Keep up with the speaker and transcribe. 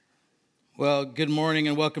Well, good morning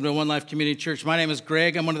and welcome to One Life Community Church. My name is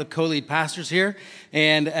Greg. I'm one of the co-lead pastors here.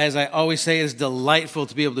 And as I always say, it is delightful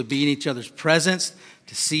to be able to be in each other's presence,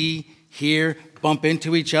 to see, hear, bump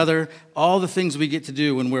into each other, all the things we get to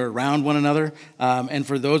do when we're around one another. And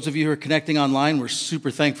for those of you who are connecting online, we're super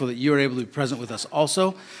thankful that you are able to be present with us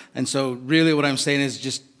also. And so really what I'm saying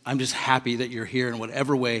is I'm just happy that you're here in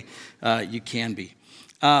whatever way you can be.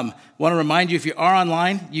 Want to remind you, if you are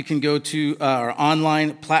online, you can go to our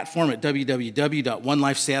online platform at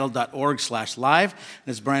www.onelifeseattle.org/live.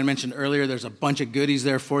 As Brian mentioned earlier, there's a bunch of goodies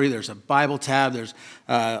there for you. There's a Bible tab. There's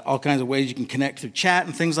all kinds of ways you can connect through chat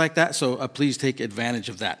and things like that. So please take advantage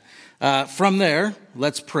of that. From there,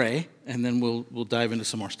 let's pray, and then we'll dive into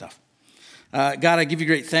some more stuff. God, I give you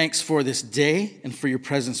great thanks for this day and for your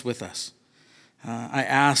presence with us. I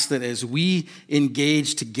ask that as we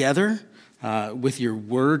engage together with your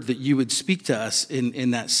word, that you would speak to us in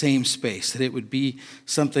that same space, that it would be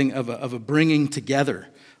something of a bringing together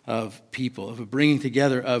of people, of a bringing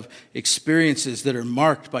together of experiences that are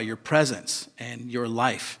marked by your presence and your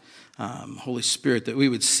life. Holy Spirit, that we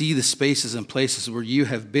would see the spaces and places where you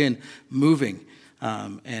have been moving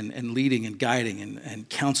and leading and guiding and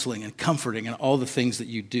counseling and comforting and all the things that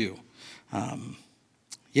you do.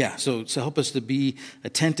 So help us to be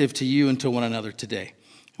attentive to you and to one another today.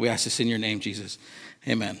 We ask this in your name, Jesus.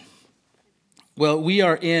 Amen. Well, we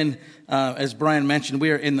are in, as Brian mentioned, we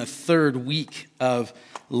are in the third week of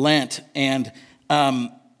Lent. And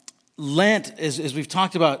Lent, as we've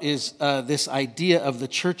talked about, is this idea of the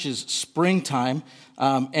church's springtime.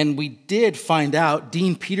 And we did find out,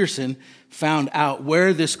 Dean Peterson found out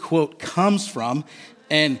where this quote comes from.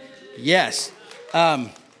 And yes,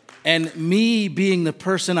 and me being the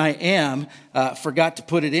person I am, forgot to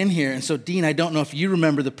put it in here. And so, Dean, I don't know if you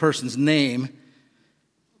remember the person's name.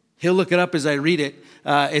 He'll look it up as I read it.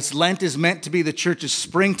 It's Lent is meant to be the church's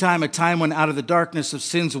springtime, a time when out of the darkness of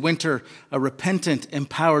sin's winter, a repentant,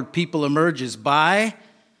 empowered people emerges by...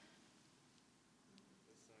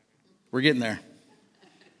 We're getting there.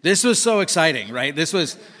 This was so exciting, right? This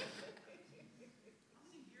was...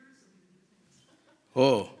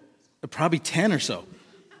 Probably 10 or so.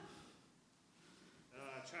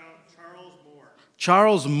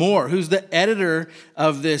 Charles Moore, who's the editor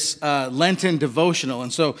of this Lenten devotional.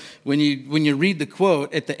 And so when you read the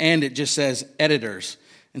quote, at the end it just says editors.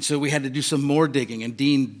 And so we had to do some more digging, and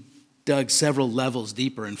Dean dug several levels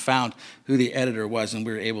deeper and found who the editor was, and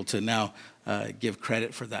we were able to now give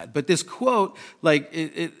credit for that. But this quote,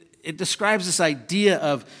 it describes this idea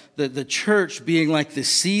of the church being like the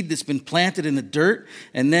seed that's been planted in the dirt,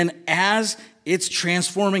 and then as it's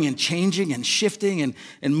transforming and changing and shifting and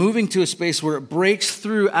moving to a space where it breaks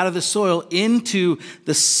through out of the soil into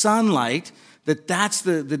the sunlight, that's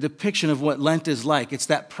the depiction of what Lent is like. It's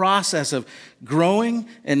that process of growing,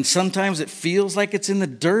 and sometimes it feels like it's in the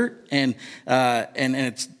dirt, and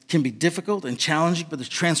it can be difficult and challenging, but there's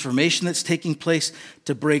transformation that's taking place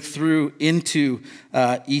to break through into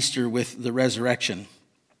Easter with the resurrection.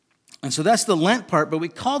 And so that's the Lent part, but we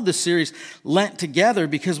called this series Lent Together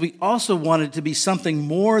because we also wanted it to be something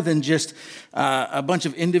more than just a bunch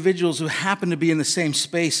of individuals who happen to be in the same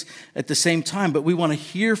space at the same time, but we want to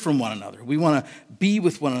hear from one another. We want to be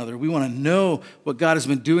with one another. We want to know what God has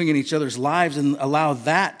been doing in each other's lives and allow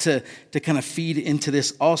that to kind of feed into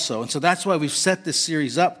this also. And so that's why we've set this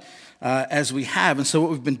series up as we have. And so what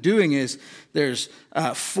we've been doing is there's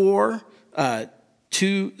four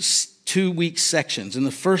two-week sections. And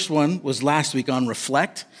the first one was last week on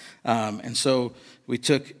reflect. And so we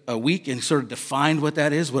took a week and sort of defined what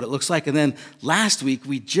that is, what it looks like. And then last week,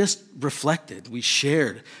 we just reflected. We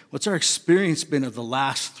shared. What's our experience been of the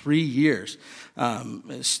last 3 years?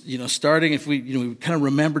 Starting if we kind of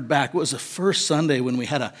remembered back, what was the first Sunday when we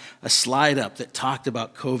had a slide up that talked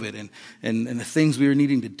about COVID and the things we were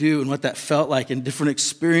needing to do and what that felt like and different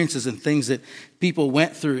experiences and things that people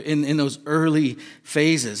went through in those early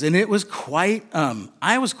phases. And it was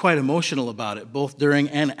I was quite emotional about it, both during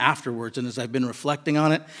and afterwards. And as I've been reflecting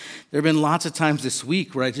on it, there have been lots of times this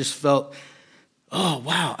week where I just felt, oh,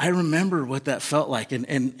 wow, I remember what that felt like. And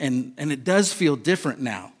it does feel different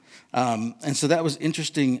now. And so that was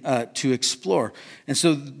interesting to explore. And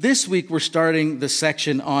so this week we're starting the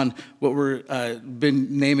section on what we're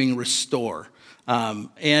been naming Restore.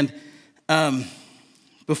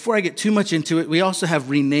 Before I get too much into it, we also have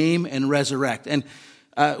Rename and Resurrect. And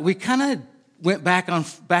we kind of went back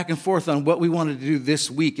and forth on what we wanted to do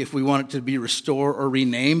this week, if we want it to be Restore or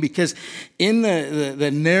Rename, because in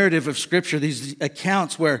the narrative of Scripture, these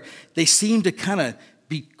accounts where they seem to kind of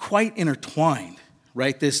be quite intertwined.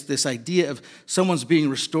 right? This idea of someone's being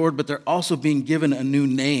restored, but they're also being given a new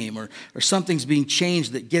name, or something's being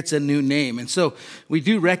changed that gets a new name. And so we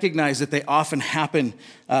do recognize that they often happen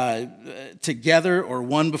together or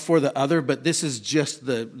one before the other, but this is just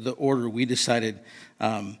the order we decided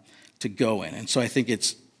to go in. And so I think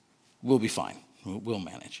we'll be fine. We'll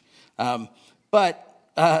manage. But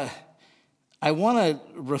I want to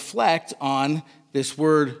reflect on this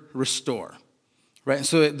word restore, right? And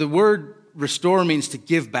so the word restore means to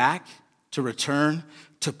give back, to return,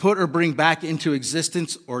 to put or bring back into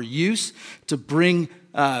existence or use, to bring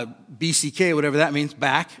BCK, whatever that means,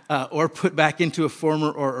 back, or put back into a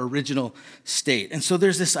former or original state. And so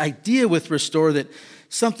there's this idea with restore that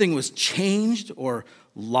something was changed or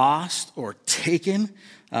lost or taken,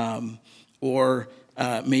 or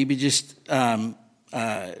maybe just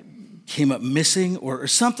came up missing, or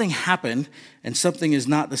something happened and something is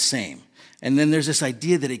not the same. And then there's this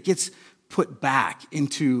idea that it gets put back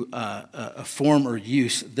into a form or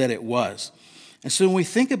use that it was. And so when we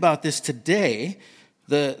think about this today,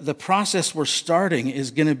 the process we're starting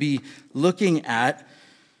is going to be looking at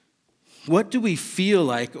what do we feel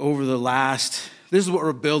like over the last, this is what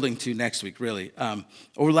we're building to next week, really.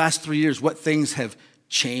 Over the last 3 years, what things have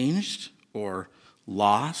changed or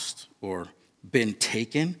lost or been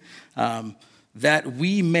taken that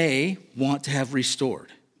we may want to have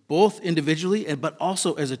restored, both individually but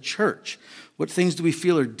also as a church. What things do we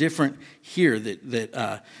feel are different here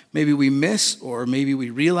that maybe we miss or maybe we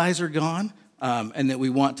realize are gone and that we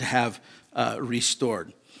want to have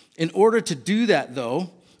restored? In order to do that,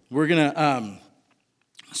 though, we're going to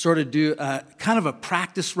sort of do kind of a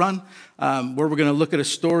practice run where we're going to look at a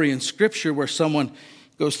story in Scripture where someone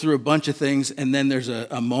goes through a bunch of things and then there's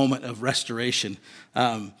a moment of restoration.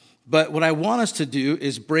 But what I want us to do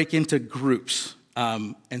is break into groups.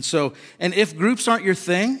 And if groups aren't your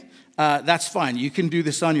thing, that's fine. You can do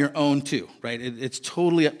this on your own too, right? It's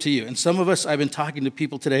totally up to you. And some of us, I've been talking to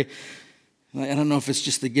people today, I don't know if it's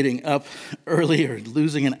just the getting up early or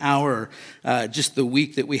losing an hour or just the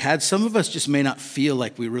week that we had. Some of us just may not feel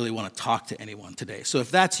like we really want to talk to anyone today. So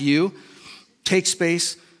if that's you, take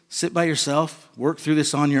space, sit by yourself, work through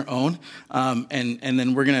this on your own, and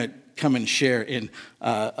then we're going to come and share in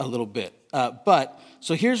a little bit.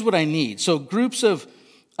 So here's what I need. So groups of,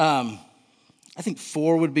 I think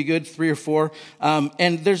 4 would be good, 3 or 4.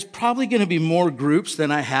 And there's probably going to be more groups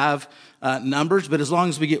than I have numbers, but as long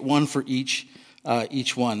as we get one for each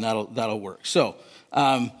one, that'll work. So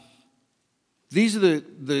these are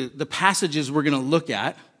the passages we're going to look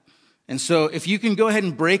at. And so if you can go ahead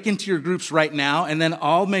and break into your groups right now, and then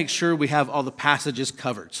I'll make sure we have all the passages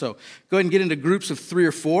covered. So go ahead and get into groups of 3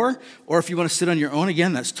 or 4, or if you want to sit on your own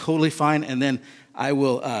again, that's totally fine. And then I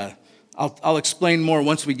will, I'll explain more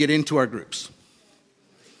once we get into our groups.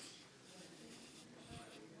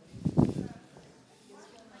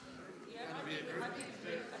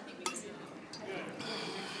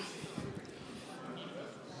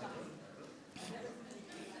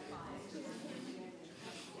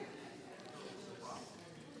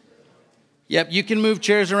 Yep, you can move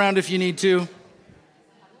chairs around if you need to.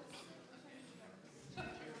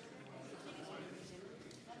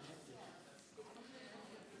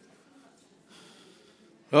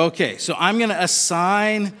 Okay, so I'm going to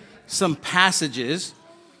assign some passages.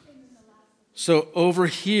 So over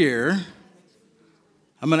here,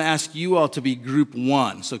 I'm going to ask you all to be group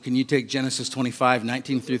 1. So can you take Genesis 25,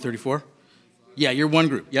 19 through 34? Yeah, you're one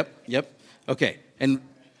group. Yep. Okay, and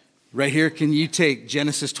right here, can you take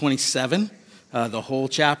Genesis 27? The whole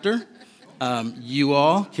chapter. You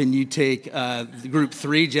all, can you take group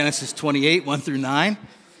 3, Genesis 28, 1 through 9?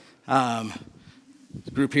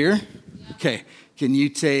 Group here? Okay. Can you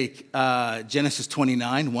take Genesis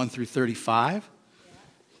 29, 1 through 35?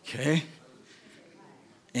 Okay.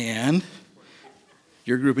 And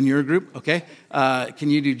your group and your group? Okay. Can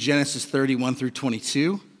you do Genesis 30, 1 through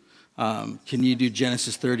 22? Can you do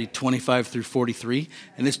Genesis 30, 25 through 43?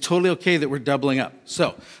 And it's totally okay that we're doubling up.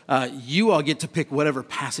 So you all get to pick whatever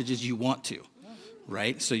passages you want to,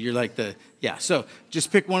 right? So you're like so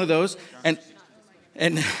just pick one of those.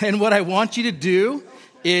 And what I want you to do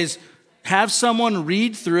is have someone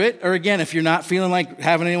read through it. Or again, if you're not feeling like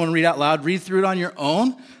having anyone read out loud, read through it on your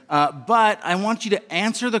own. But I want you to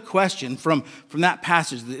answer the question from that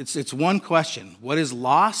passage. It's one question. What is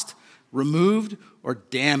lost, removed, or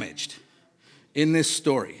damaged in this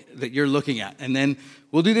story that you're looking at? And then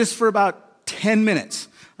we'll do this for about 10 minutes,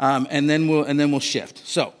 and then we'll shift.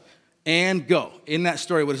 So, and go. In that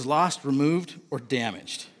story, what is lost, removed, or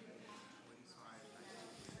damaged?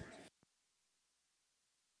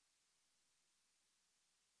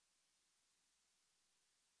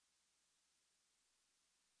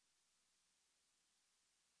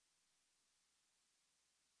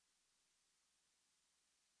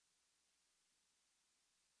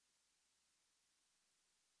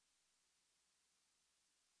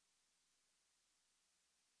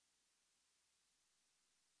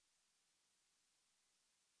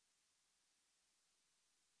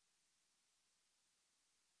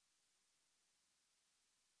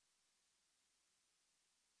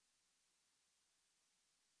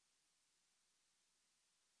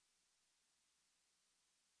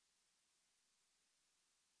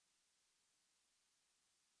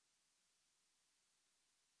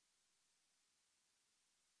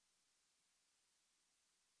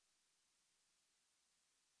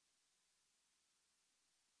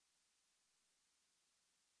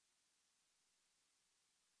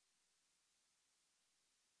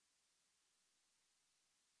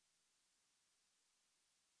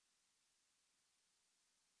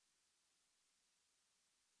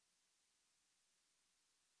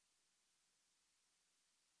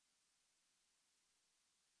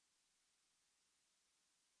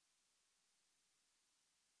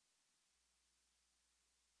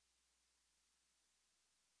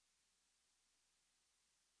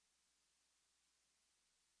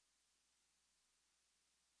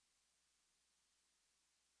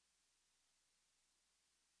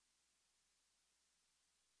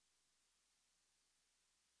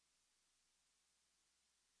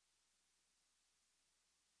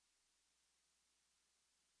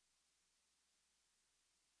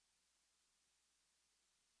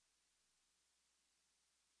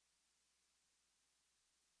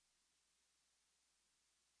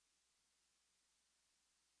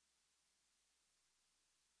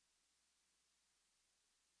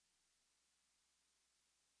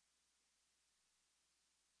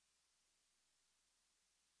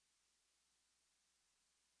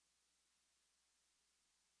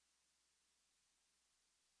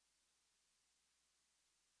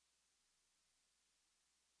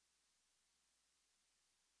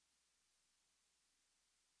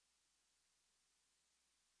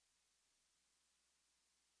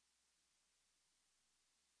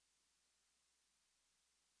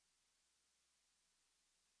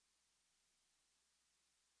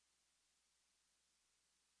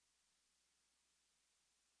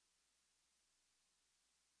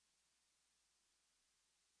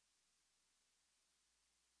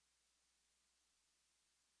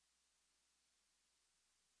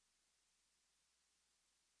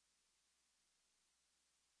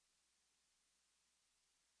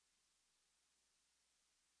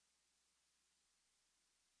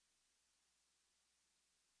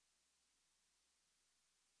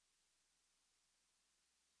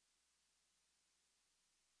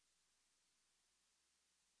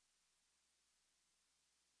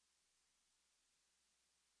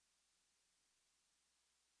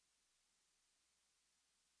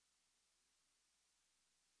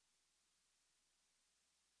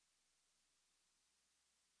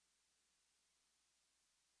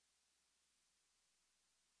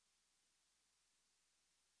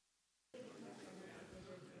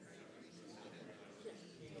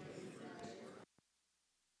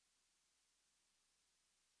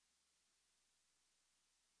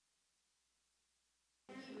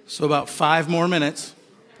 So about 5 more minutes.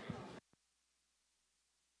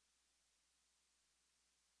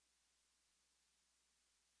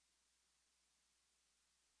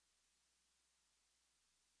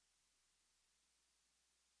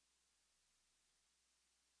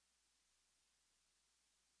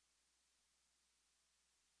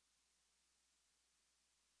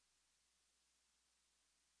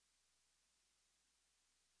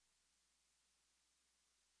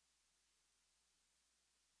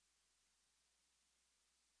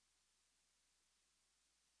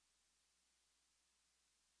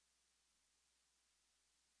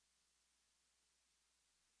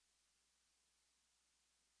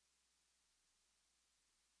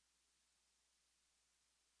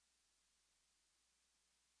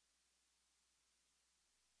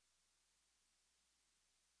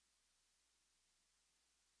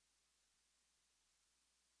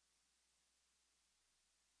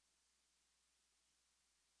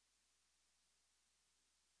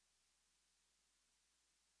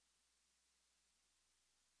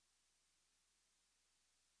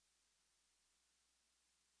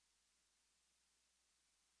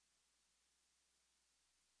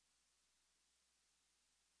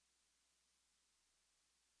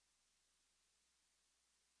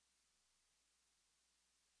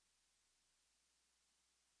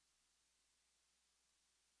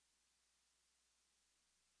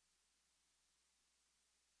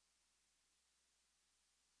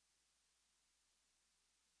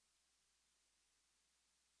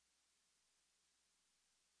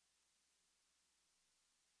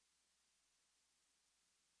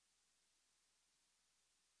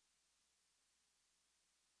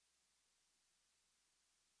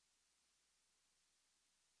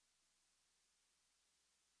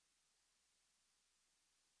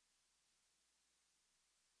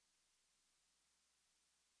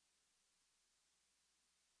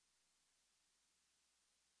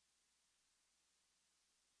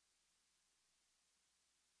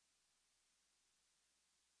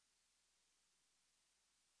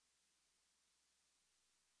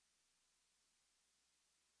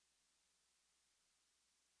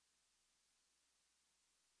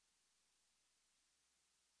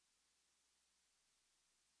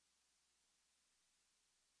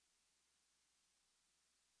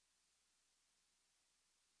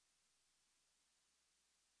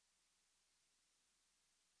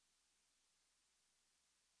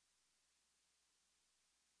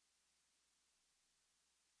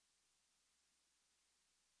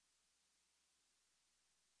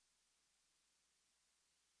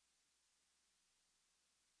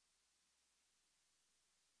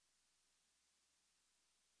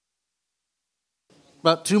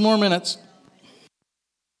 About 2 more minutes.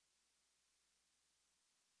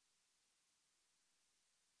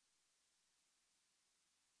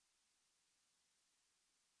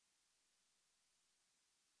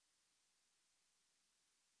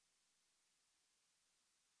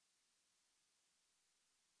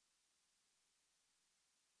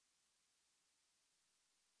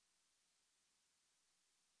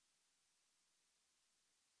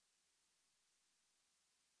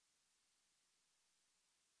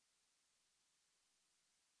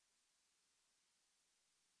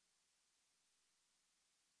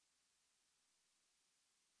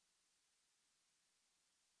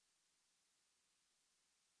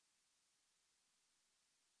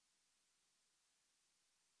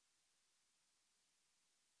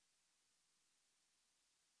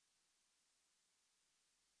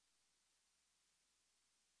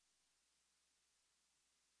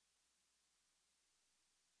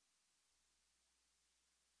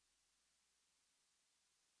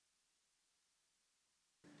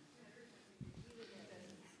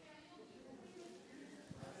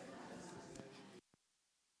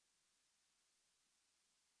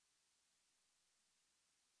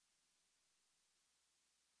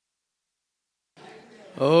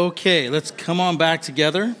 Okay, let's come on back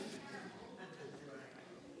together.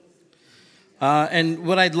 And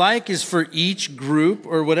what I'd like is for each group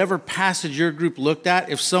or whatever passage your group looked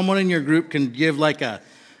at, if someone in your group can give like a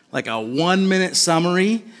 1-minute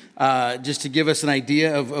summary, just to give us an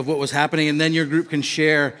idea of what was happening, and then your group can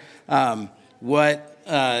share what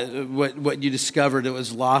you discovered that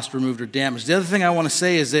was lost, removed, or damaged. The other thing I want to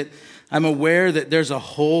say is that I'm aware that there's a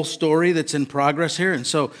whole story that's in progress here, and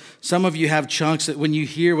so some of you have chunks that when you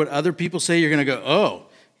hear what other people say, you're going to go, oh,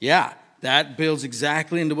 yeah, that builds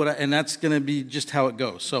exactly into and that's going to be just how it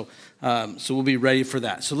goes. So we'll be ready for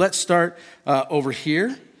that. So let's start over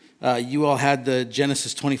here. You all had the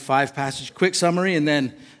Genesis 25 passage, quick summary, and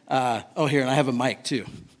then, here, and I have a mic too,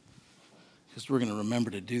 because we're going to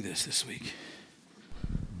remember to do this week.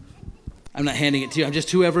 I'm not handing it to you. I'm just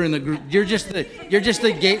whoever in the group. You're just the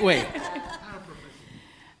gateway.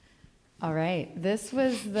 All right. This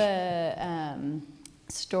was the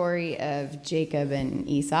story of Jacob and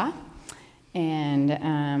Esau, and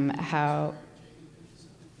how.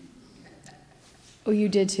 Oh, you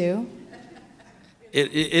did too?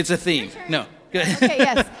 It's a theme. No. Okay.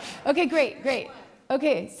 Yes. Okay. Great.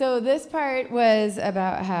 Okay. So this part was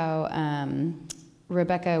about how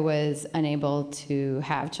Rebecca was unable to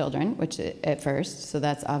have children, which at first, so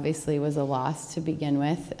that's obviously was a loss to begin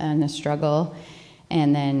with and a struggle.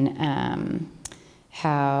 And then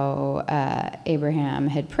how Abraham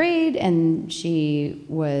had prayed, and she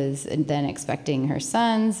was then expecting her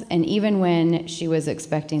sons. And even when she was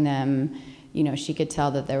expecting them, she could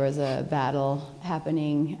tell that there was a battle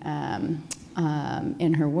happening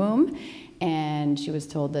in her womb. And she was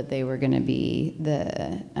told that they were going to be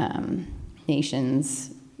the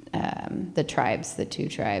nations, the tribes, the 2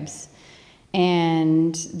 tribes.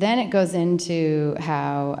 And then it goes into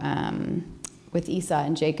how with Esau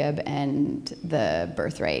and Jacob and the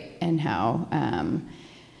birthright, and how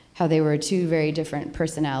they were 2 very different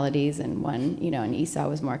personalities, and one, and Esau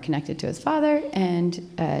was more connected to his father, and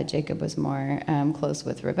Jacob was more close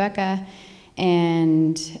with Rebecca,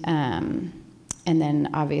 and then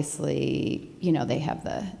obviously, they have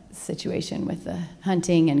the situation with the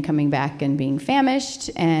hunting and coming back and being famished,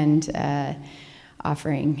 and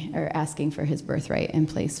offering or asking for his birthright in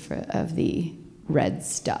place of the red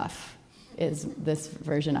stuff, is this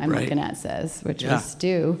version I'm looking at says, which was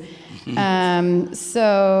stew.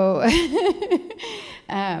 So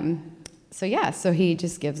he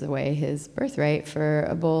just gives away his birthright for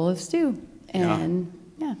a bowl of stew, and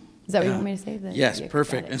Is that what you want me to say? Yes,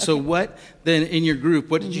 perfect. And so what, then, in your group,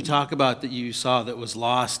 what did you talk about that you saw that was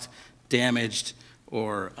lost, damaged,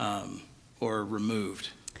 or removed?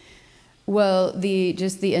 Well,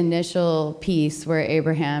 the initial piece where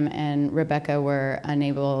Abraham and Rebecca were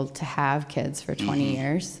unable to have kids for 20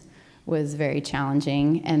 years was very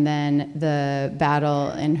challenging. And then the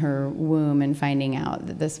battle in her womb and finding out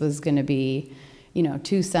that this was going to be,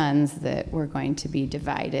 2 sons that were going to be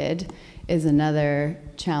divided is another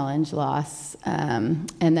challenge, loss. And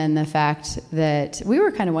then the fact that we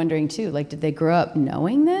were kind of wondering too, did they grow up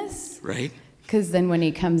knowing this? Right. Because then when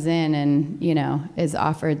he comes in and, is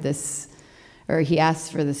offered this, or he asks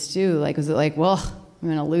for the stew, was it well, I'm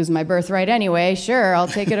going to lose my birthright anyway. Sure, I'll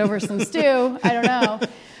take it over some stew. I don't know.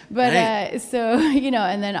 But right.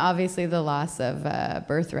 And then obviously the loss of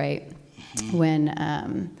birthright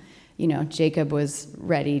when, Jacob was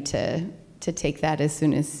ready to take that as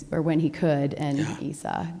soon as, or when he could, and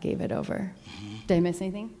Esau gave it over. Did I miss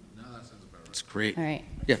anything? No, that sounds about right. It's great. All right.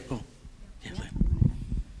 Yeah. Oh. Yeah.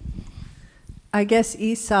 I guess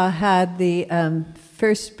Esau had the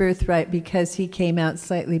first birthright because he came out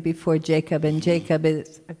slightly before Jacob, and Jacob,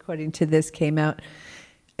 is, according to this, came out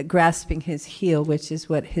grasping his heel, which is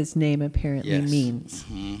what his name apparently means.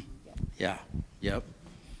 Mm-hmm. Yeah. Yep.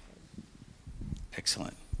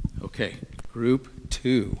 Excellent. Okay. Group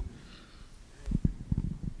 2.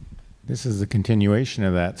 This is a continuation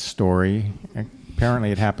of that story.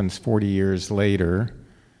 Apparently it happens 40 years later,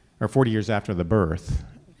 or 40 years after the birth,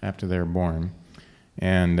 after they're born.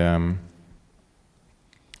 And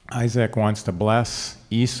Isaac wants to bless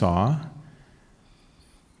Esau,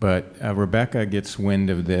 but Rebecca gets wind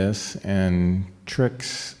of this and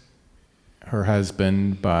tricks her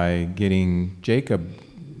husband by getting Jacob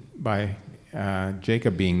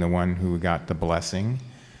being the one who got the blessing.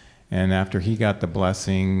 And after he got the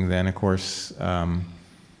blessing, then of course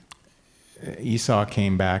Esau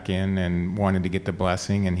came back in and wanted to get the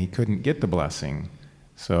blessing, and he couldn't get the blessing.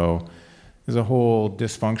 So there's a whole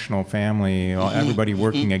dysfunctional family, everybody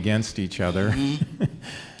working against each other.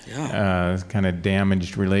 Kind of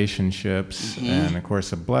damaged relationships. And of course,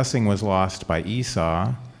 the blessing was lost by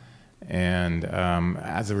Esau. And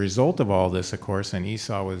as a result of all this, of course, and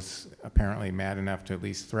Esau was apparently mad enough to at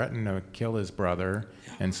least threaten to kill his brother.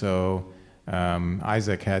 And so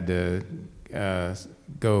Isaac had to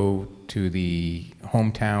go to the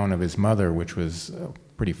hometown of his mother, which was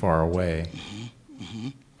pretty far away.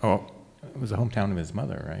 Oh, it was the hometown of his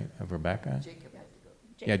mother, right? Of Rebecca? Jacob had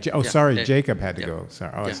to go. Jacob had to go.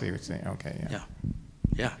 Sorry. I see what you're saying. Okay,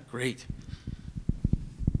 Yeah, great.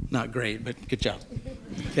 Not great, but good job.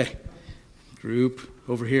 Okay. Group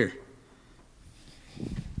over here.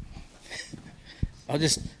 I'm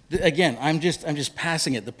just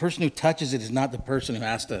passing it. The person who touches it is not the person who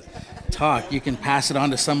has to talk. You can pass it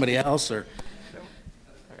on to somebody else, or.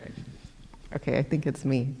 All right. Okay, I think it's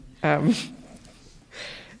me.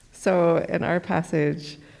 So in our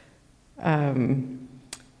passage,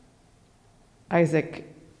 Isaac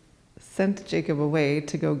sent Jacob away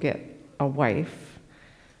to go get a wife.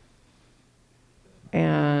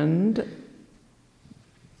 And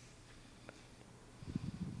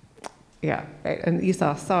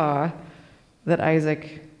Esau saw that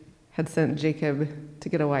Isaac had sent Jacob to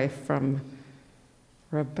get a wife from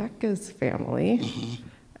Rebekah's family.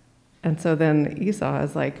 And so then Esau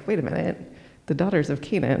is like, wait a minute, the daughters of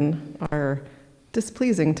Canaan are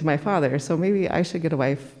displeasing to my father, so maybe I should get a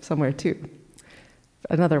wife somewhere too.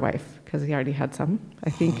 Another wife, because he already had some, I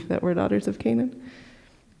think, that were daughters of Canaan.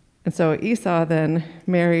 And so Esau then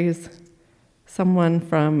marries someone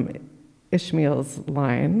from Ishmael's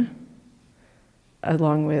line,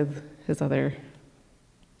 along with his other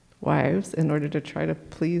wives, in order to try to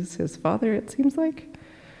please his father, it seems like.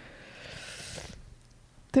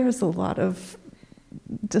 There's a lot of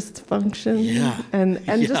dysfunction,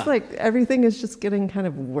 and just like everything is just getting kind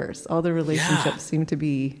of worse. All the relationships seem to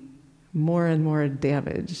be more and more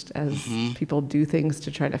damaged as people do things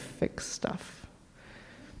to try to fix stuff.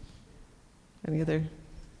 Any other? Is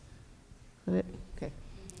that it? Okay.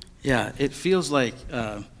 Yeah, it feels like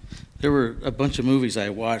there were a bunch of movies I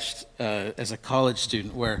watched as a college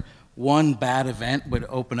student where one bad event would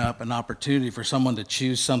open up an opportunity for someone to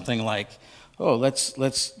choose something like, oh,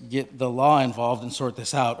 let's get the law involved and sort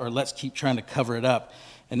this out, or let's keep trying to cover it up.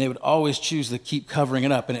 And they would always choose to keep covering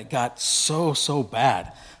it up, and it got so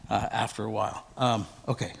bad after a while.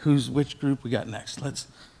 Okay, which group we got next? Let's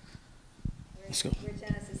go. We're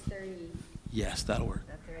Genesis 30. Yes, that'll work.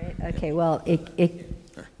 That's right. Okay, well,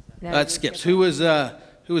 It skips. Who was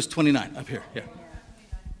 29 up here? Yeah.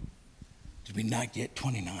 Did we not get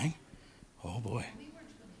 29? Oh, boy.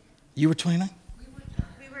 You were 29?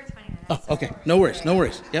 Oh, okay. No worries.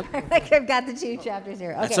 Yep. Like I've got the two chapters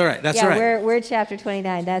here. Okay. That's all right. That's all right. We're chapter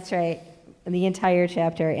 29. That's right. The entire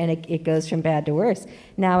chapter, and it goes from bad to worse.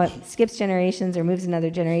 Now it skips generations or moves another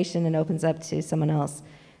generation and opens up to someone else.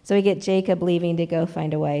 So we get Jacob leaving to go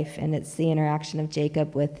find a wife, and it's the interaction of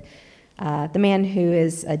Jacob with the man who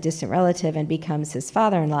is a distant relative and becomes his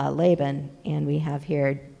father-in-law, Laban. And we have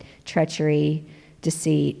here treachery,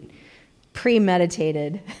 deceit,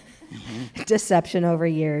 premeditated deception over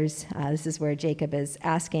years. This is where Jacob is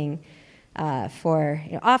asking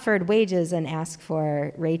offered wages and asked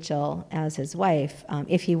for Rachel as his wife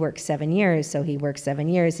if he works 7 years. So he works 7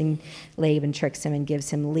 years, and Laban tricks him and gives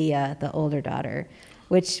him Leah, the older daughter,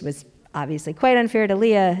 which was obviously quite unfair to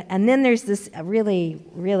Leah. And then there's this really,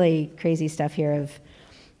 really crazy stuff here of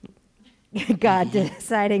God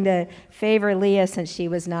deciding to favor Leah since she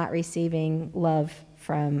was not receiving love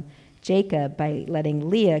from Jacob by letting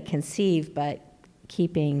Leah conceive but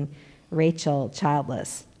keeping Rachel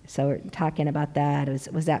childless. So we're talking about that.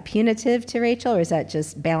 Was that punitive to Rachel, or is that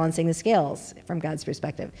just balancing the scales from God's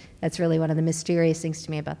perspective? That's really one of the mysterious things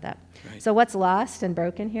to me about that. Right. So what's lost and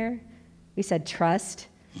broken here? We said trust,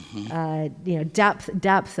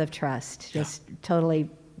 depth of trust, just totally,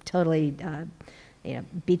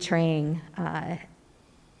 betraying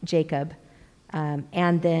Jacob.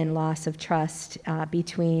 And then loss of trust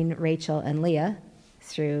between Rachel and Leah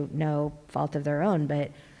through no fault of their own,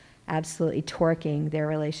 but absolutely torquing their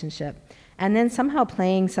relationship. And then somehow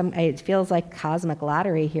playing it feels like cosmic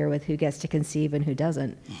lottery here with who gets to conceive and who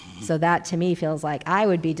doesn't. So that to me feels like I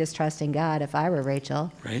would be distrusting God if I were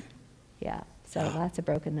Rachel. Right. Yeah, so lots of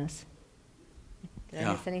brokenness. Did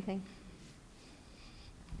I miss anything?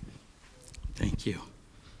 Thank you.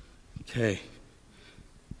 Okay.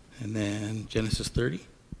 And then Genesis 30? It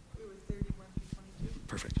was 31 through 22.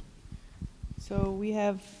 Perfect. So we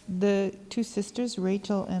have the two sisters,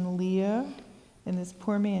 Rachel and Leah, and this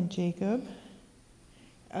poor man, Jacob.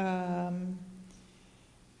 I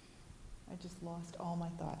just lost all my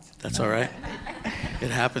thoughts. That's all right.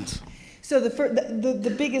 It happens. So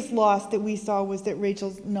the biggest loss that we saw was that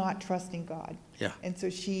Rachel's not trusting God. Yeah. And so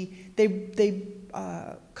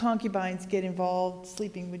concubines get involved,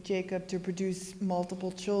 sleeping with Jacob to produce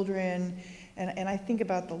multiple children. And I think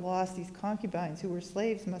about the loss these concubines who were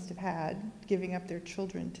slaves must have had, giving up their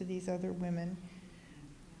children to these other women.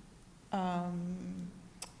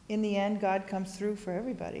 In the end, God comes through for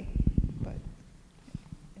everybody. But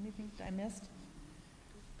anything I missed?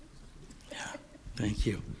 Yeah. Thank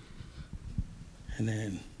you. And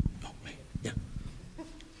then, yeah.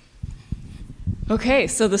 Okay,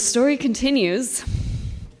 so the story continues,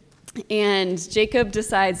 and Jacob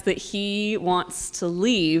decides that he wants to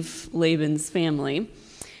leave Laban's family,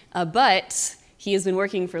 but he has been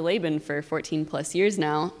working for Laban for 14 plus years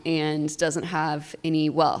now and doesn't have any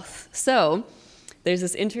wealth. So there's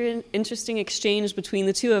this interesting exchange between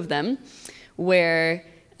the two of them where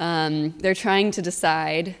they're trying to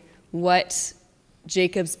decide what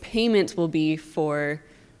Jacob's payment will be for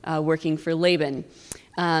working for Laban.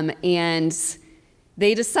 And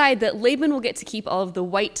they decide that Laban will get to keep all of the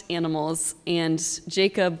white animals, and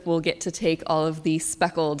Jacob will get to take all of the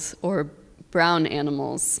speckled or brown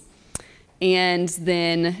animals. And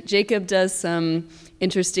then Jacob does some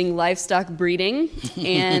interesting livestock breeding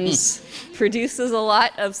and produces a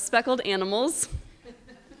lot of speckled animals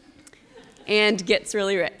and gets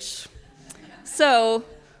really rich. So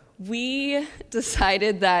we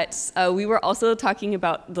decided that we were also talking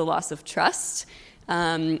about the loss of trust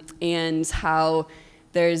and how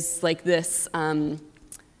there's like this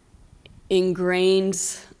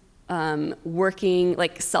ingrained working,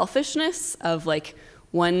 like selfishness of like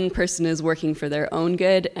one person is working for their own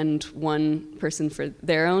good and one person for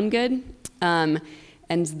their own good. And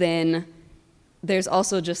then there's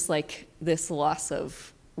also just like this loss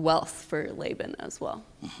of wealth for Laban as well.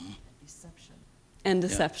 Mm-hmm. And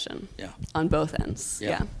deception. Yeah. On both ends.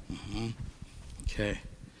 Yeah. Mm-hmm. Okay.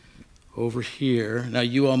 Over here. Now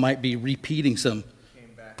you all might be repeating some.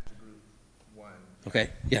 Came back to group 1. Okay.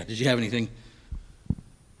 Yeah. Did you have anything?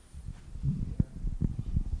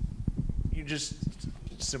 You just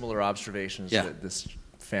similar observations Yeah. that this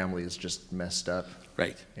family is just messed up.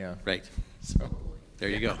 Right. Yeah. Right. So There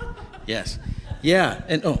you go. Yes. Yeah.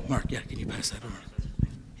 And Mark, yeah, can you pass that over?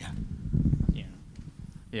 Yeah.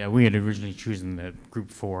 Yeah, we had originally chosen the group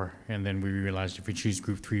 4, and then we realized if we choose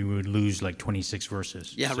group 3, we would lose like 26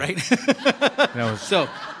 verses. Yeah, So right. That was So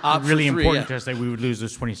opt really for 3, important yeah. to us that we would lose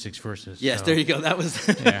those 26 verses. Yes, so, there you go. That was.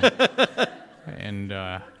 Yeah. And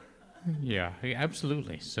yeah,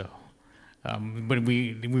 absolutely. So, but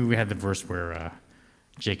we had the verse where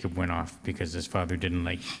Jacob went off because his father didn't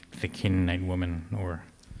like the Canaanite woman, or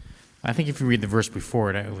I think if you read the verse before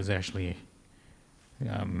it, it was actually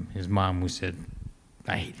his mom who said,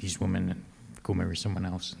 I hate these women, and go marry someone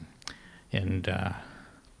else. And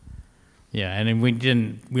yeah, and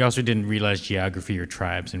then we also didn't realize geography or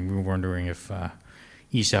tribes, and we were wondering if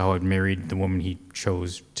Esau had married the woman he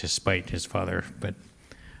chose to spite his father, but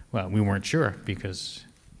well, we weren't sure because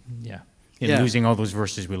in losing all those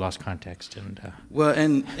verses, we lost context. And Well,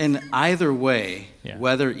 and either way, Yeah.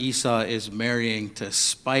 whether Esau is marrying to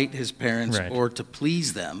spite his parents Right. or to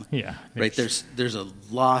please them, yeah, right? There's a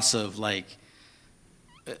loss of like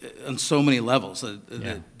on so many levels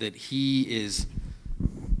Yeah. that he is,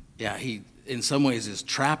 he in some ways is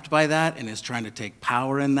trapped by that and is trying to take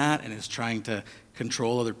power in that and is trying to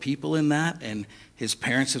control other people in that, and his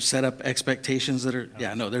parents have set up expectations that are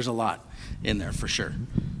there's a lot in there for sure.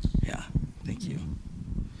 Yeah, thank you.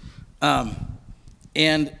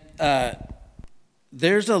 And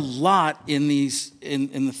there's a lot in these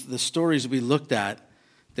in the stories we looked at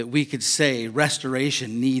that we could say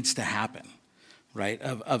restoration needs to happen, right,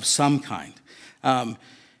 of some kind.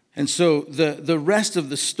 And so the rest of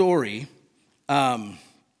the story,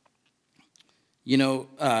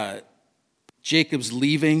 Jacob's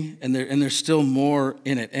leaving, and there's still more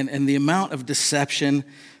in it. And the amount of deception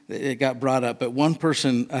that got brought up. But one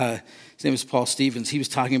person, his name is Paul Stevens, he was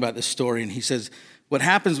talking about this story, and he says, what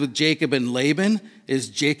happens with Jacob and Laban is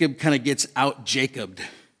Jacob kind of gets out-Jacobed,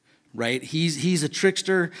 right? He's a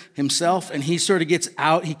trickster himself, and he sort of gets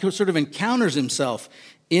out, he sort of encounters himself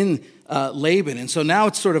in Laban. And so now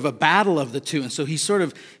it's sort of a battle of the two. And so he sort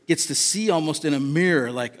of gets to see almost in a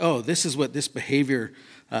mirror, like, oh, this is what this behavior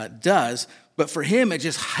does. But for him, it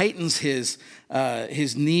just heightens his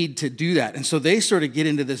need to do that. And so they sort of get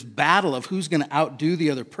into this battle of who's going to outdo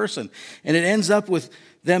the other person. And it ends up with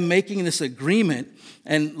them making this agreement.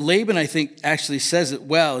 And Laban, I think, actually says it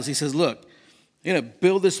well, as he says, look, I'm going to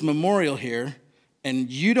build this memorial here,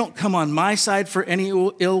 and you don't come on my side for any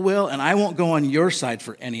ill will, and I won't go on your side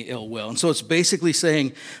for any ill will. And so it's basically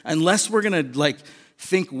saying, unless we're going to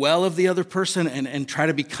think well of the other person and try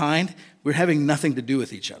to be kind, we're having nothing to do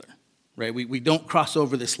with each other, right? We don't cross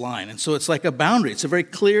over this line. And so it's like a boundary. It's a very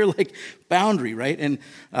clear boundary, right?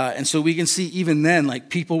 And so we can see even then,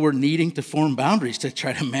 people were needing to form boundaries to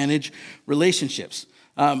try to manage relationships.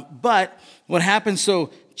 But what happens,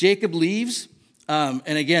 so Jacob leaves, and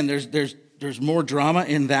again, there's more drama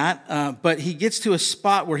in that, but he gets to a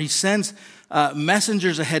spot where he sends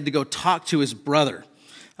messengers ahead to go talk to his brother.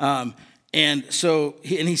 And so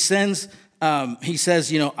he says, I'm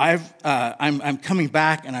coming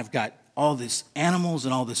back, and I've got all these animals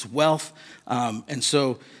and all this wealth, and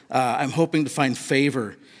so I'm hoping to find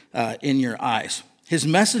favor in your eyes. His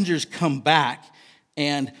messengers come back,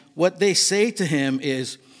 and what they say to him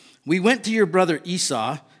is, we went to your brother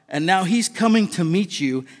Esau, and now he's coming to meet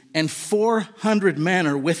you, and 400 men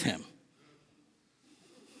are with him.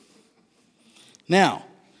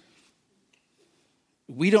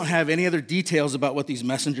 We don't have any other details about what these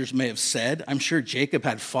messengers may have said. I'm sure Jacob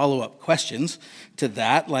had follow-up questions to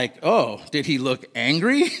that, like, oh, did he look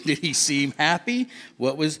angry? Did he seem happy?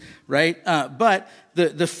 What was, right? But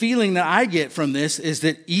the feeling that I get from this is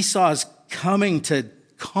that Esau's coming to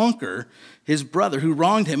conquer his brother who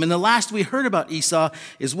wronged him. And the last we heard about Esau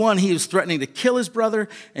is, one, he was threatening to kill his brother,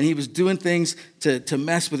 and he was doing things to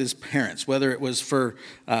mess with his parents, whether it was for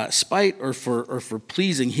spite or for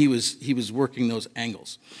pleasing. He was working those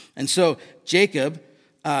angles. And so Jacob,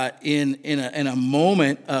 in a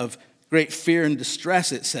moment of great fear and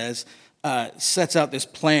distress, it says, sets out this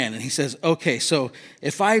plan, and he says, okay, so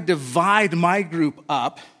if I divide my group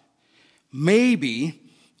up, maybe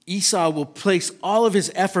Esau will place all of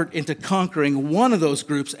his effort into conquering one of those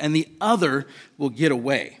groups, and the other will get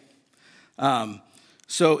away.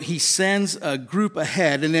 So he sends a group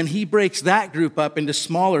ahead, and then he breaks that group up into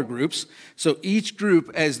smaller groups. So each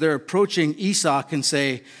group, as they're approaching Esau, can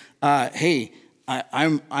say, hey,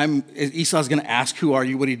 Esau's going to ask, who are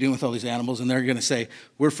you? What are you doing with all these animals? And they're going to say,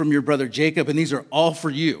 we're from your brother Jacob, and these are all for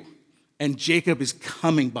you. And Jacob is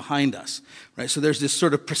coming behind us, right? So there's this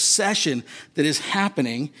sort of procession that is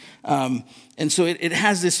happening. And so it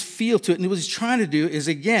has this feel to it. And what he's trying to do is,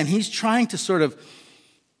 again, he's trying to sort of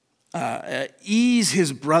ease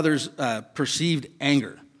his brother's perceived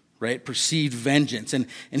anger, right? Perceived vengeance. And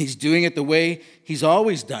he's doing it the way he's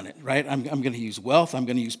always done it, right? I'm going to use wealth. I'm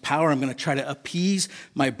going to use power. I'm going to try to appease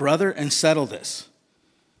my brother and settle this.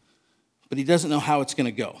 But he doesn't know how it's going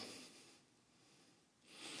to go.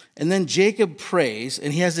 And then Jacob prays,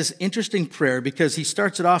 and he has this interesting prayer because he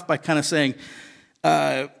starts it off by kind of saying,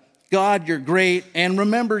 God, you're great, and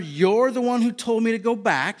remember, you're the one who told me to go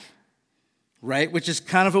back, right? Which is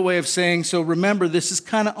kind of a way of saying, so remember, this is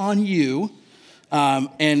kind of on you.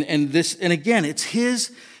 And again, it's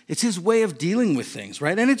his way of dealing with things,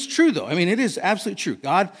 right? And it's true, though. I mean, it is absolutely true.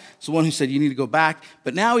 God is the one who said you need to go back,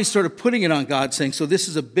 but now he's sort of putting it on God, saying, so this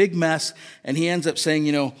is a big mess, and he ends up saying,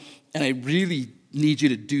 and I really need you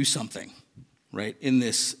to do something, right, in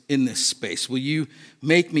this space. Will you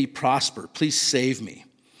make me prosper? Please save me.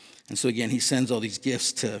 And so again, he sends all these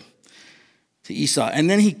gifts to Esau. And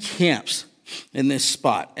then he camps in this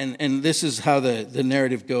spot. And this is how the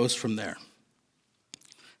narrative goes from there.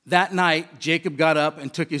 That night, Jacob got up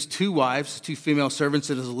and took his 2 wives, 2 female servants,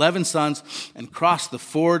 and his 11 sons, and crossed the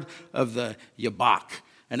ford of the Jabbok.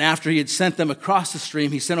 And after he had sent them across the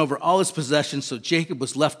stream, he sent over all his possessions, so Jacob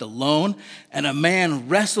was left alone, and a man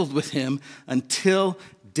wrestled with him until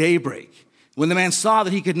daybreak. When the man saw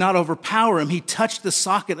that he could not overpower him, he touched the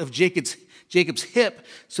socket of Jacob's hip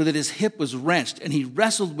so that his hip was wrenched, and he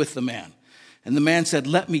wrestled with the man. And the man said,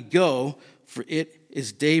 let me go, for it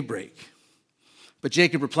is daybreak. But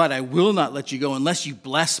Jacob replied, I will not let you go unless you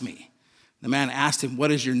bless me. The man asked him, what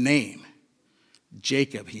is your name?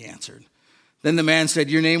 Jacob, he answered. Then the man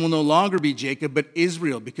said, your name will no longer be Jacob, but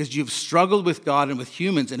Israel, because you have struggled with God and with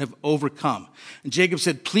humans and have overcome. And Jacob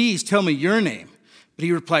said, please tell me your name. But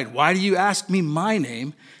he replied, why do you ask me my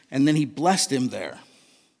name? And then he blessed him there.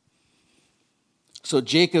 So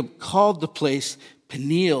Jacob called the place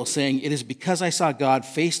Peniel, saying, it is because I saw God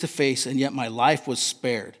face to face, and yet my life was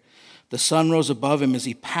spared. The sun rose above him as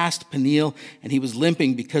he passed Peniel, and he was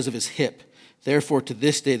limping because of his hip. Therefore, to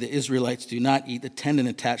this day, the Israelites do not eat the tendon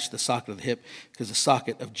attached to the socket of the hip, because the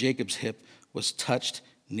socket of Jacob's hip was touched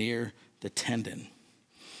near the tendon.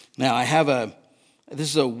 Now, this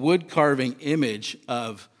is a wood carving image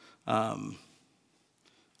of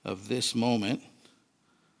this moment.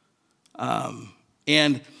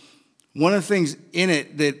 And one of the things in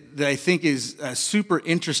it that I think is super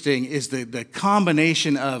interesting is the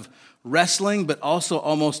combination of wrestling, but also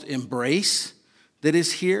almost embrace that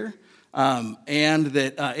is here. And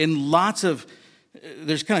that in lots of,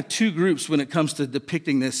 there's kind of 2 groups when it comes to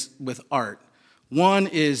depicting this with art. One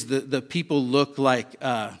is the people look like,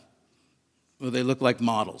 they look like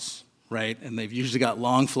models, right? And they've usually got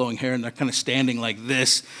long flowing hair, and they're kind of standing like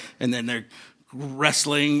this, and then they're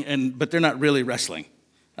wrestling, but they're not really wrestling.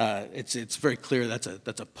 It's very clear that's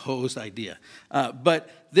a posed idea. But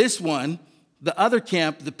this one, the other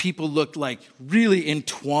camp, the people look like really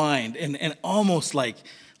entwined and almost like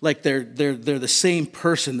they're the same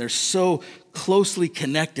person. They're so closely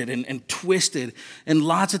connected and twisted. And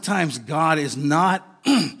lots of times God is not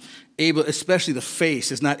able, especially the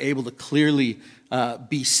face, is not able to clearly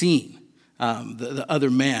be seen. The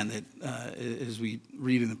other man that, as we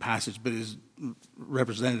read in the passage, but is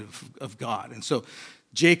representative of God. And so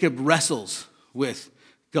Jacob wrestles with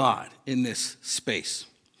God in this space.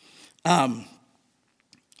 And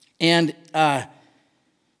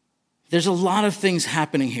there's a lot of things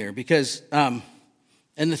happening here because, and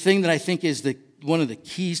the thing that I think is one of the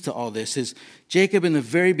keys to all this is Jacob in the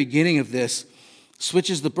very beginning of this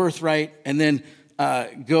switches the birthright and then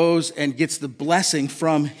goes and gets the blessing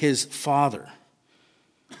from his father.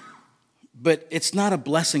 But it's not a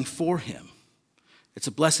blessing for him. It's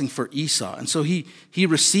a blessing for Esau. And so he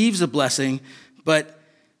receives a blessing, but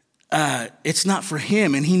it's not for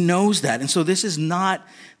him, and he knows that. And so this is not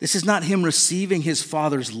him receiving his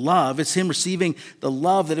father's love. It's him receiving the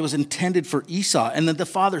love that it was intended for Esau and that the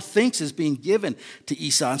father thinks is being given to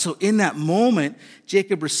Esau. And so in that moment,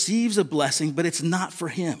 Jacob receives a blessing, but it's not for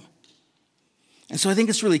him. And so I think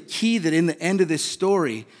it's really key that in the end of this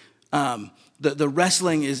story, the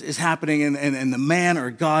wrestling is happening, and the man or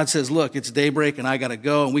God says, look, it's daybreak and I got to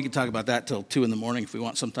go. And we can talk about that till 2 a.m. if we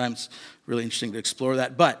want. Sometimes it's really interesting to explore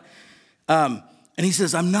that. But, and he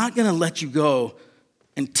says, I'm not going to let you go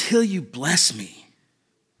until you bless me.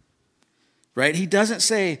 Right? He doesn't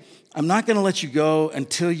say, I'm not going to let you go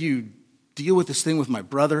until you deal with this thing with my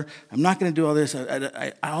brother. I'm not going to do all this.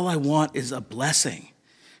 All I want is a blessing.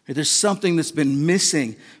 There's something that's been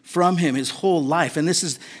missing from him his whole life. And this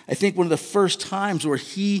is, I think, one of the first times where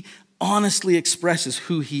he honestly expresses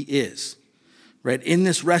who he is, right, in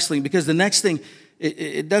this wrestling. Because the next thing,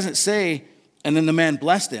 it doesn't say, and then the man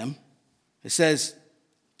blessed him. It says,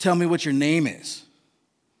 tell me what your name is.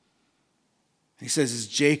 He says, it's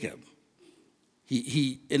Jacob.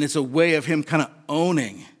 And it's a way of him kind of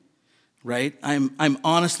owning, right? I'm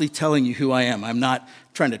honestly telling you who I am. I'm not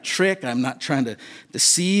trying to trick. I'm not trying to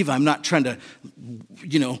deceive. I'm not trying to,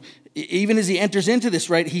 even as he enters into this,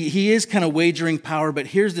 right, he is kind of wagering power. But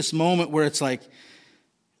here's this moment where it's like,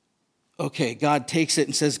 okay, God takes it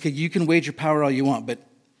and says, okay, you can wager power all you want, but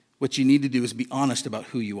what you need to do is be honest about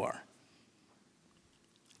who you are.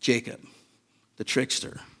 Jacob, the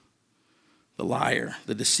trickster, the liar,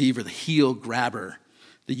 the deceiver, the heel grabber,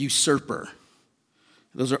 the usurper.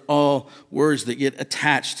 Those are all words that get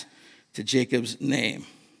attached to Jacob's name.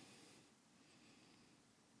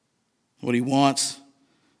 What he wants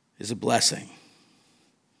is a blessing.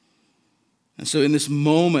 And so in this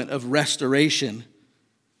moment of restoration,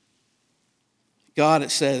 God,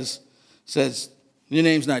 it says, your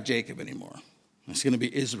name's not Jacob anymore. It's going to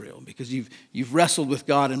be Israel, because you've wrestled with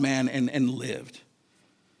God and man and lived.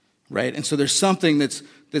 Right? And so there's something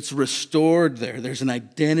that's restored there. There's an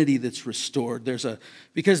identity that's restored.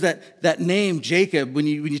 Because that name, Jacob, when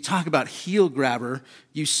you talk about heel grabber,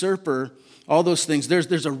 usurper, all those things,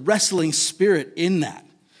 there's a wrestling spirit in that.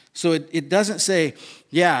 So it doesn't say,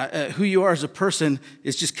 who you are as a person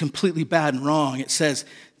is just completely bad and wrong. It says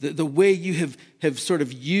the way you have sort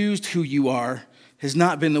of used who you are has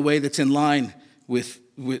not been the way that's in line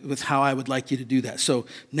with how I would like you to do that. So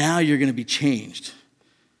now you're going to be changed.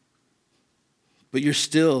 But you're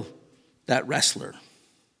still that wrestler.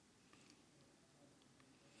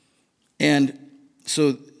 And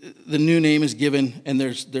so the new name is given, and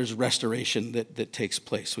there's restoration that takes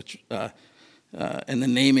place, which and the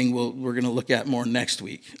naming we're going to look at more next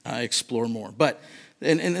week, explore more. But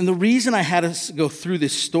and the reason I had us go through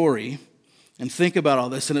this story and think about all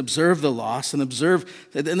this and observe the loss and observe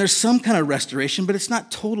that, and there's some kind of restoration, but it's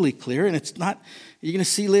not totally clear, and it's not. You're going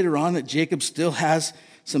to see later on that Jacob still has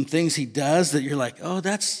some things he does that you're like, oh,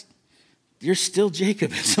 you're still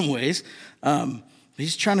Jacob in some ways.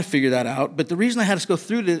 He's trying to figure that out. But the reason I had us go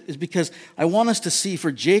through it is because I want us to see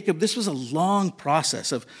for Jacob, this was a long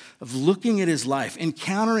process of looking at his life,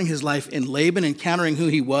 encountering his life in Laban, encountering who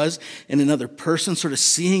he was in another person, sort of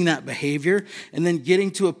seeing that behavior, and then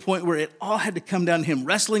getting to a point where it all had to come down to him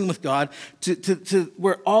wrestling with God to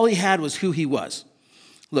where all he had was who he was.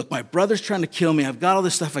 Look, my brother's trying to kill me. I've got all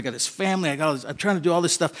this stuff. I got his family. I'm trying to do all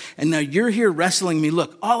this stuff. And now you're here wrestling me.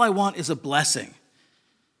 Look, all I want is a blessing.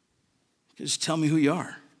 Just tell me who you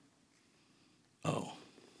are. Oh,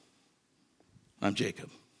 I'm Jacob.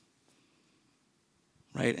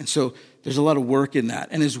 Right? And so there's a lot of work in that.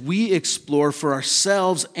 And as we explore for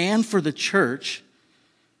ourselves and for the church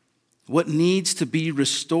what needs to be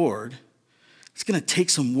restored, it's going to take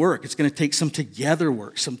some work. It's going to take some together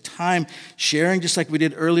work, some time sharing, just like we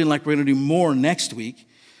did earlier and like we're going to do more next week.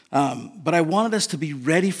 But I wanted us to be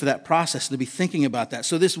ready for that process and to be thinking about that.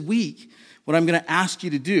 So this week, what I'm going to ask you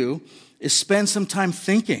to do is spend some time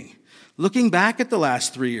thinking, looking back at the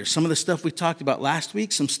last 3 years. Some of the stuff we talked about last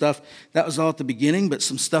week, some stuff that was all at the beginning, but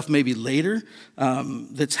some stuff maybe later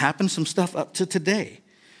that's happened, some stuff up to today.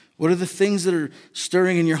 What are the things that are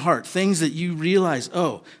stirring in your heart? Things that you realize,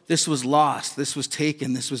 oh, this was lost, this was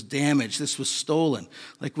taken, this was damaged, this was stolen.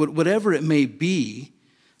 Like whatever it may be.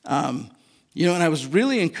 And I was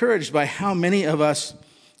really encouraged by how many of us,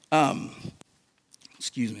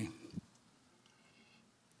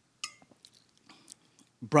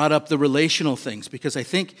 brought up the relational things, because I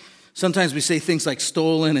think sometimes we say things like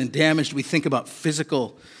stolen and damaged. We think about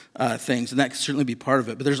physical things, and that can certainly be part of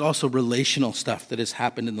it. But there's also relational stuff that has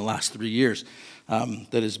happened in the last 3 years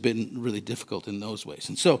that has been really difficult in those ways.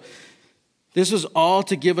 And so this was all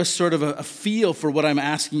to give us sort of a feel for what I'm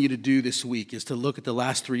asking you to do this week, is to look at the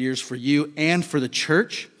last 3 years for you and for the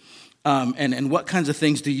church. And what kinds of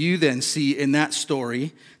things do you then see in that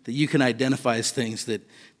story that you can identify as things that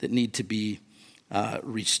need to be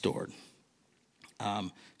restored?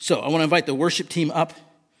 So I want to invite the worship team up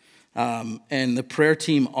and the prayer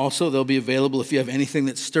team also. They'll be available if you have anything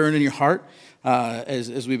that's stirring in your heart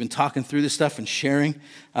as we've been talking through this stuff and sharing.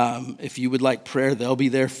 If you would like prayer, they'll be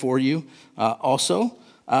there for you also.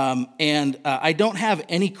 And I don't have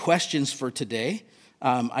any questions for today.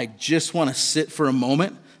 I just want to sit for a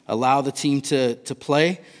moment, allow the team to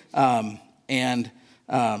play, and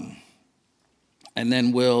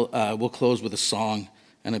then we'll close with a song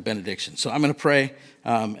and a benediction. So I'm going to pray,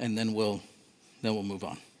 and then we'll move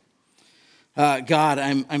on. God,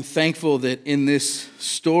 I'm thankful that in this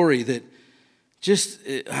story that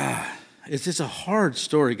it's just a hard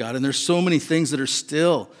story, God, and there's so many things that are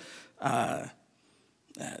still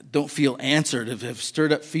don't feel answered, have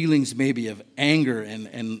stirred up feelings maybe of anger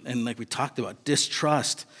and like we talked about,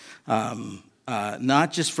 distrust,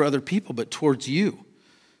 not just for other people, but towards you,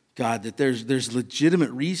 God, that there's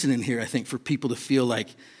legitimate reason in here, I think, for people to feel like,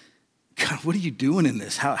 God, what are you doing in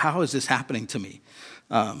this? How is this happening to me?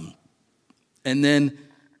 And then,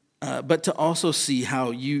 but to also see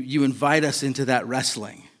how you invite us into that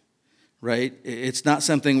wrestling, right? It's not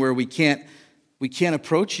something where we can't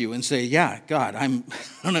approach you and say, yeah, God, I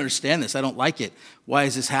don't understand this. I don't like it. Why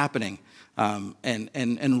is this happening?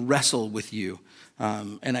 And wrestle with you.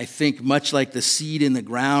 And I think much like the seed in the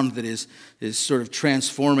ground that is sort of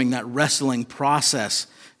transforming, that wrestling process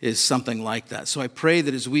is something like that. So I pray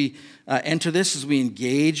that as we enter this, as we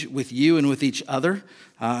engage with you and with each other,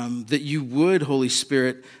 that you would, Holy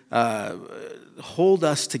Spirit, hold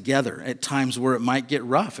us together at times where it might get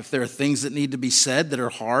rough. If there are things that need to be said that are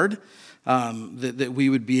hard, that we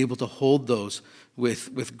would be able to hold those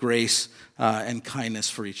with grace and kindness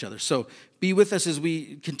for each other. So be with us as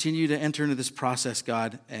we continue to enter into this process,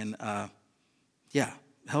 God, and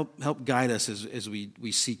help guide us as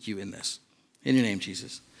we seek you in this. In your name,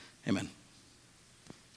 Jesus, amen.